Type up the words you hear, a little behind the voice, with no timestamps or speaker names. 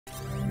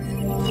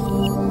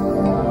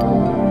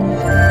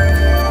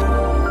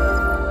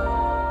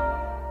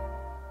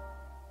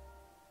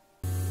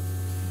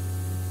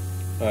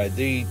Alright,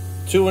 the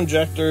two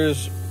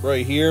injectors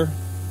right here.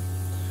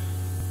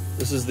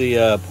 This is the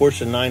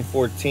Porsche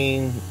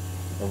 914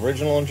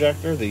 original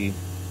injector, the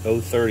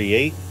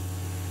 038.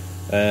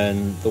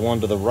 And the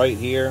one to the right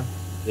here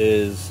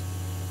is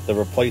the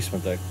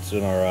replacement that's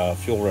in our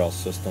fuel rail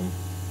system.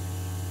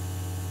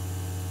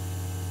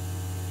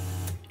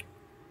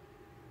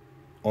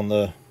 On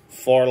the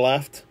far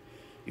left,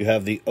 you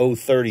have the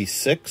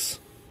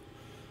 036,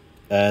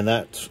 and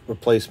that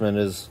replacement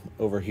is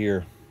over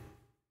here.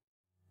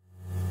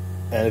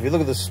 And if you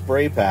look at the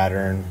spray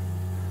pattern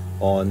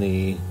on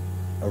the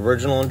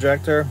original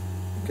injector,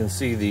 you can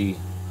see the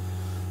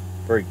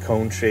very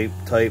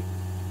cone-shaped type,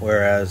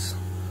 whereas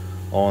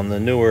on the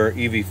newer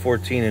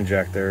EV14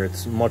 injector,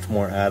 it's much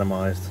more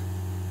atomized.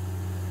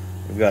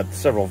 We've got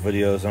several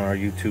videos on our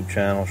YouTube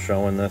channel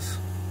showing this.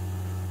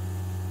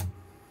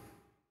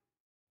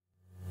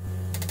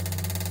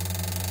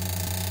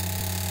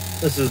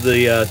 This is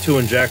the two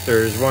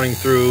injectors running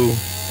through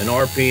an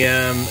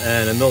RPM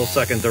and a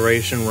millisecond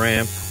duration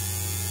ramp,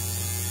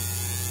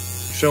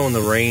 showing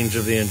the range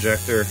of the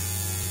injector.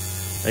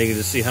 And you can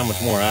just see how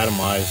much more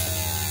atomized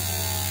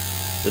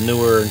the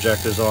newer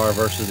injectors are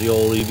versus the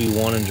old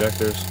EV1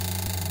 injectors.